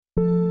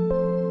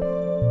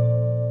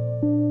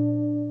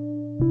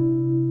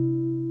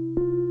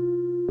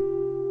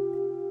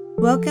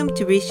Welcome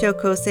to Risho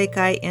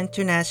Kosekai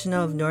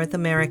International of North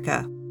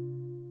America.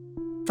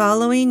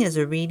 Following is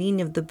a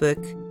reading of the book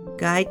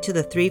Guide to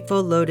the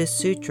Threefold Lotus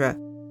Sutra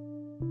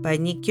by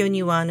Nikkyo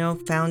Niwano,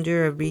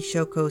 founder of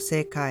Risho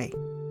Kosekai.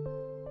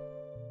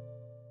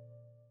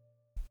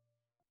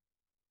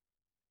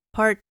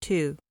 Part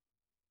 2.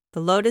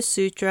 The Lotus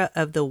Sutra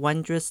of the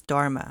Wondrous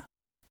Dharma.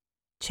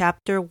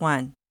 Chapter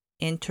 1.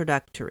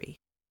 Introductory.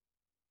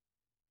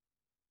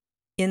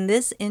 In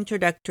this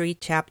introductory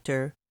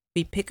chapter,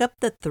 we pick up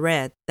the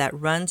thread that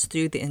runs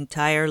through the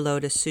entire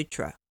Lotus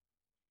Sutra.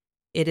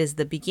 It is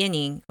the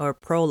beginning, or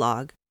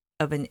prologue,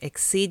 of an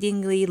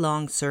exceedingly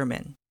long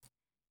sermon.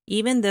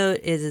 Even though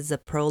it is a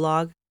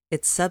prologue,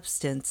 its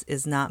substance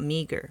is not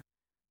meager,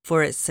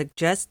 for it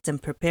suggests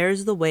and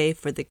prepares the way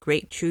for the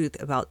great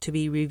truth about to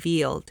be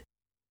revealed.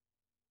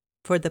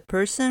 For the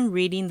person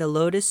reading the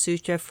Lotus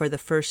Sutra for the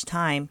first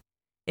time,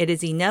 it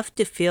is enough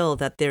to feel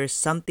that there is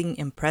something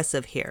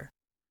impressive here,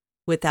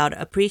 without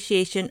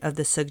appreciation of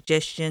the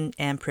suggestion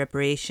and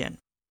preparation.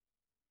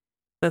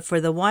 But for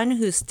the one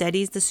who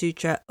studies the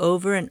sutra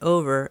over and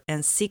over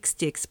and seeks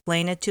to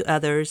explain it to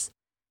others,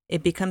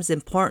 it becomes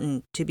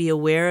important to be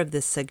aware of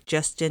this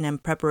suggestion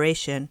and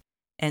preparation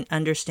and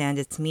understand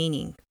its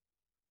meaning.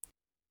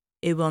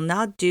 It will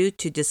not do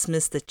to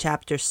dismiss the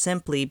chapter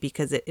simply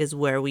because it is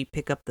where we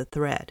pick up the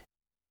thread.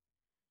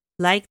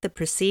 Like the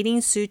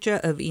preceding Sutra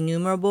of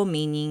Innumerable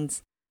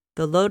Meanings,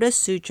 the Lotus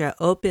Sutra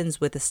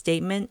opens with a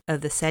statement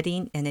of the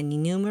setting and an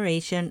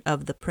enumeration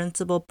of the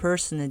principal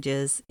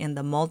personages in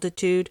the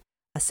multitude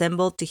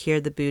assembled to hear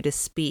the Buddha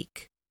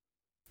speak.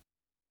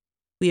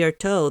 We are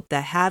told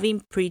that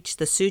having preached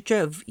the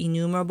Sutra of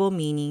Innumerable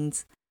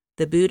Meanings,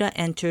 the Buddha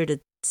entered a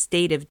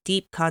state of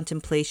deep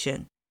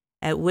contemplation,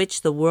 at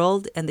which the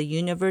world and the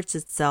universe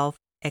itself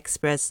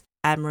express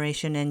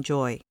admiration and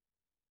joy.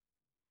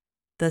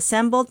 The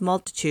assembled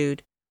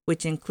multitude,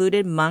 which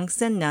included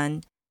monks and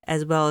nuns,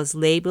 as well as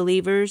lay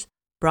believers,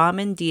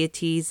 Brahmin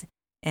deities,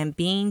 and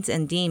beings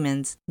and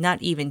demons,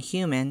 not even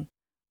human,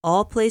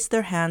 all placed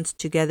their hands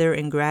together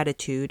in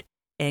gratitude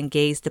and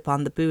gazed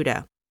upon the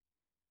Buddha,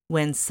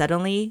 when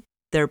suddenly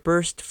there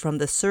burst from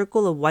the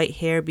circle of white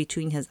hair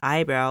between his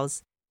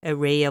eyebrows a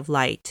ray of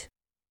light.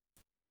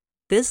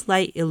 This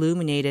light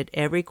illuminated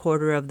every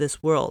quarter of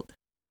this world,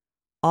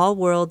 all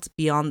worlds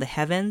beyond the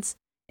heavens,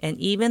 and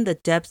even the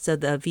depths of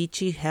the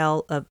Avicii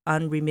hell of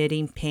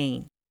unremitting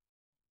pain.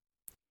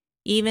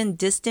 Even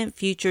distant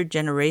future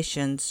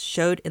generations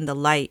showed in the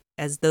light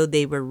as though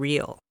they were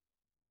real.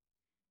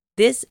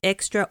 This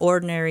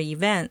extraordinary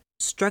event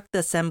struck the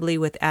assembly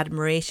with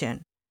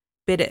admiration,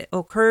 but it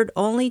occurred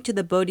only to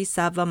the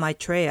Bodhisattva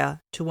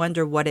Maitreya to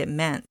wonder what it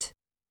meant.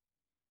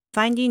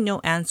 Finding no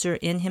answer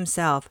in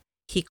himself,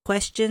 he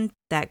questioned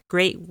that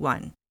great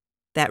one,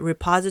 that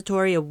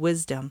repository of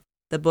wisdom,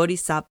 the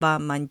Bodhisattva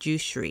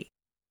Manjushri.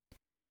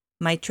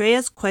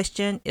 Maitreya's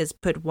question is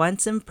put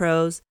once in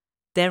prose,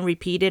 then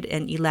repeated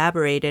and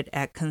elaborated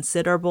at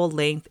considerable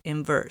length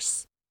in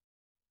verse.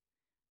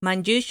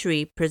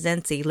 Manjushri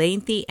presents a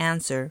lengthy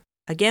answer,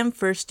 again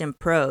first in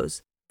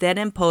prose, then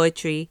in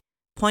poetry,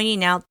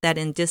 pointing out that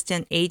in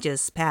distant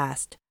ages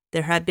past,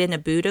 there had been a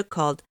Buddha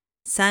called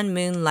Sun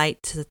Moon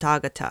Light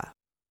Tathagata.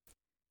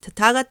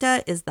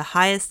 Tathagata is the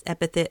highest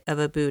epithet of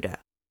a Buddha.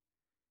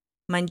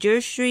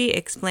 Manjushri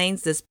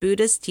explains this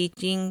Buddha's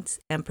teachings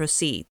and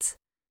proceeds,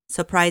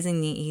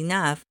 surprisingly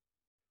enough,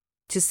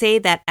 to say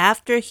that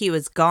after he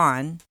was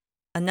gone,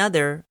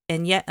 another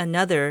and yet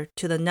another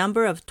to the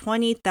number of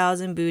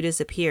 20,000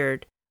 Buddhas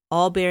appeared,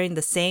 all bearing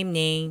the same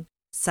name,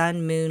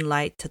 Sun Moon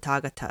Light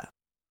Tathagata.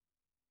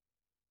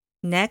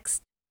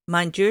 Next,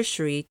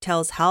 Manjushri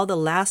tells how the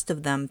last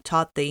of them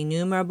taught the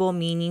innumerable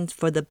meanings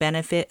for the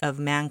benefit of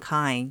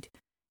mankind,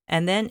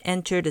 and then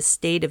entered a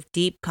state of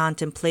deep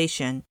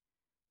contemplation,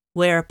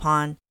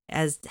 whereupon,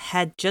 as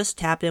had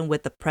just happened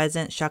with the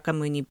present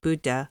Shakyamuni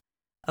Buddha,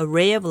 a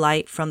ray of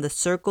light from the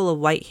circle of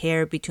white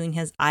hair between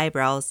his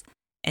eyebrows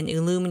and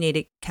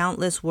illuminated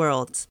countless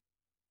worlds.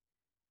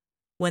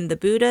 When the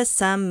Buddha's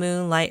sun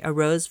moon light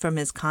arose from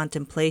his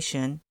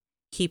contemplation,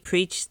 he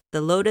preached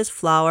the lotus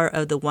flower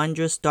of the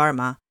wondrous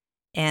Dharma,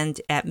 and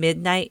at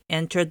midnight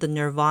entered the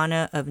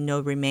nirvana of no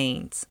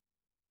remains.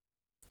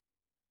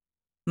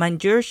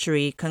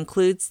 Manjushri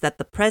concludes that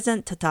the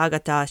present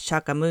Tathagata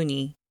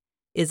Shakyamuni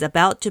is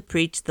about to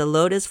preach the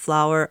lotus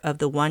flower of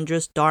the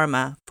wondrous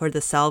Dharma for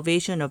the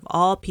salvation of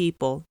all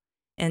people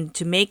and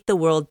to make the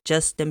world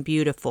just and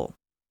beautiful.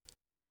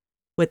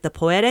 With the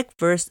poetic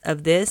verse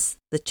of this,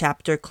 the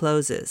chapter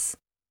closes.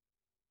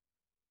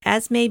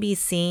 As may be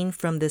seen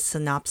from this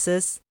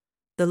synopsis,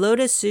 the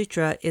Lotus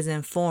Sutra is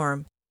in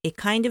form a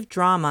kind of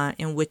drama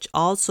in which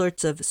all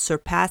sorts of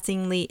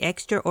surpassingly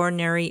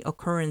extraordinary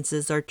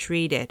occurrences are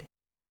treated.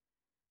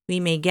 We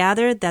may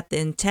gather that the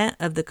intent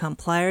of the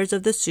compilers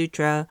of the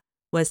sutra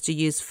was to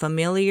use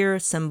familiar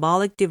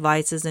symbolic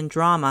devices and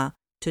drama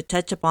to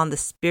touch upon the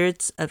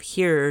spirits of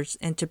hearers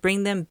and to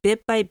bring them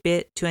bit by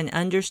bit to an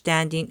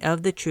understanding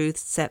of the truth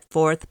set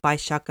forth by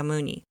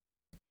Shakyamuni,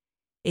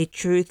 a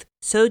truth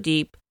so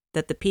deep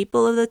that the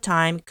people of the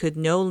time could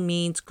no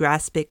means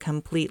grasp it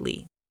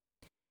completely.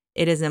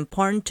 it is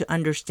important to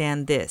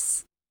understand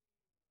this.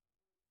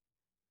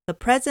 The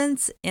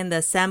presence in the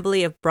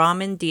assembly of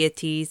Brahman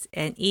deities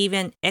and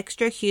even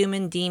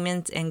extra-human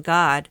demons and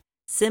God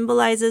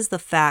symbolizes the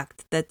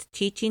fact that the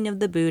teaching of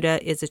the Buddha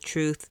is a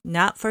truth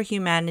not for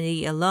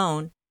humanity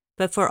alone,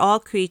 but for all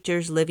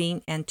creatures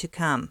living and to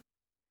come.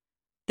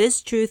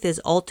 This truth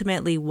is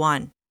ultimately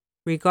one,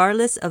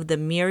 regardless of the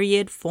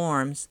myriad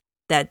forms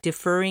that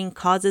differing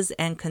causes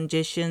and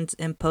conditions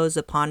impose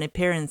upon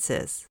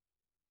appearances.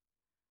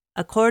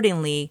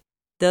 Accordingly,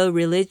 though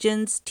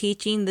religions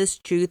teaching this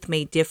truth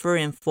may differ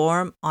in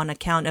form on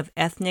account of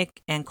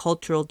ethnic and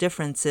cultural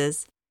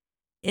differences,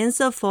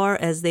 insofar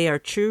as they are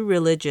true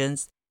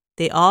religions,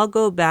 they all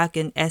go back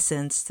in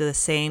essence to the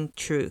same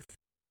truth.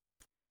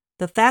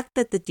 The fact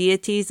that the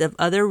deities of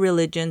other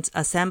religions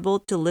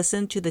assembled to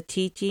listen to the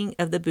teaching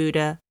of the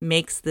Buddha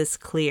makes this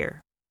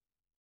clear.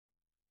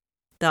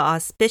 The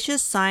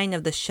auspicious sign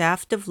of the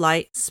shaft of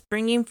light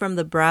springing from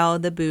the brow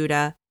of the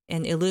Buddha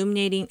and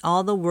illuminating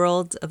all the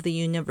worlds of the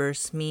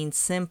universe means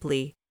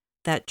simply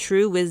that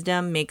true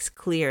wisdom makes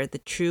clear the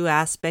true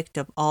aspect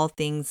of all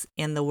things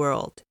in the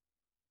world.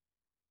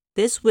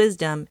 This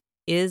wisdom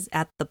is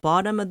at the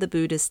bottom of the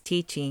Buddha's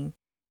teaching,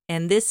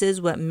 and this is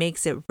what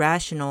makes it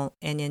rational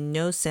and in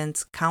no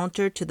sense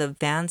counter to the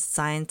advanced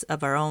science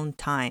of our own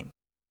time.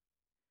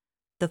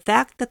 The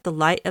fact that the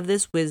light of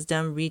this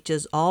wisdom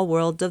reaches all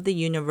worlds of the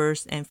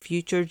universe and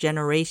future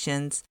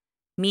generations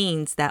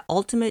means that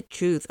ultimate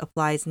truth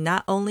applies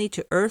not only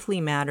to earthly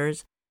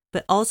matters,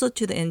 but also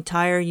to the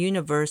entire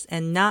universe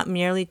and not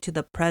merely to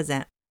the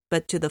present,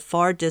 but to the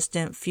far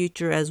distant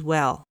future as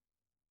well.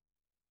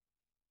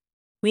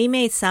 We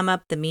may sum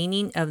up the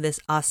meaning of this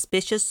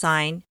auspicious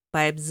sign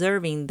by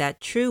observing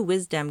that true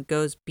wisdom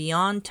goes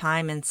beyond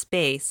time and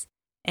space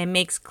and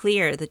makes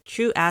clear the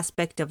true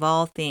aspect of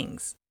all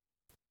things.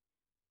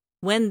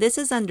 When this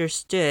is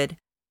understood,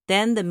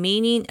 then the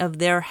meaning of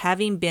there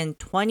having been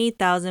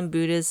 20,000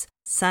 Buddhas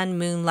sun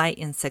moonlight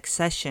in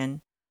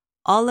succession,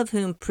 all of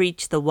whom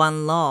preach the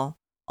one law,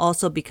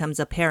 also becomes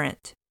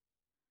apparent.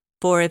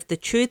 For if the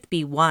truth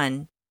be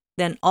one,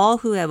 then all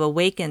who have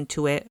awakened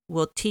to it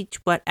will teach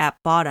what at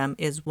bottom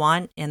is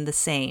one and the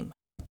same.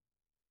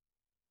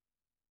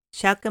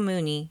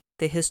 Shakyamuni,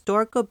 the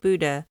historical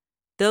Buddha,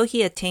 though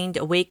he attained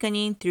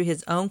awakening through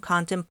his own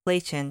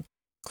contemplation,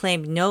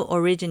 claimed no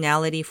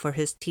originality for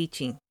his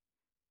teaching.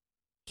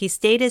 He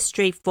stated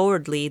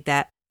straightforwardly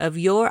that of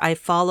yore I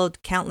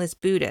followed countless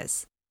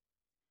Buddhas.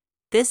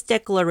 This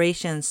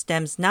declaration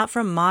stems not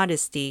from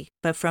modesty,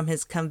 but from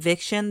his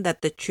conviction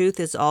that the truth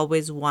is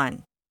always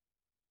one.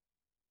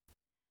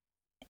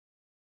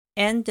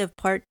 End of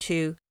Part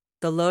 2,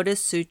 The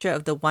Lotus Sutra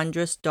of the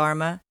Wondrous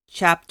Dharma,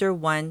 Chapter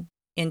 1,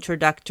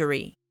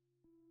 Introductory.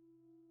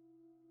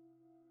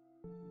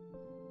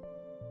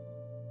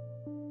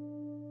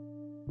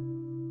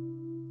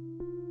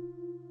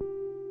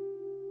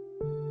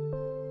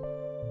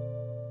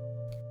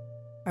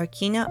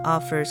 Arkina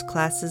offers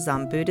classes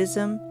on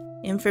Buddhism,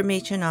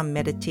 information on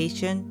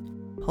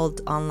meditation,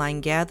 holds online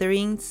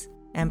gatherings,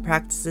 and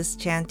practices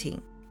chanting.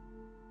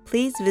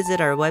 Please visit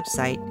our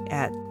website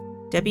at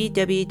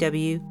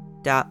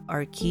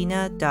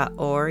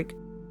www.arkina.org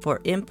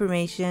for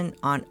information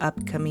on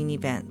upcoming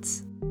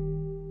events.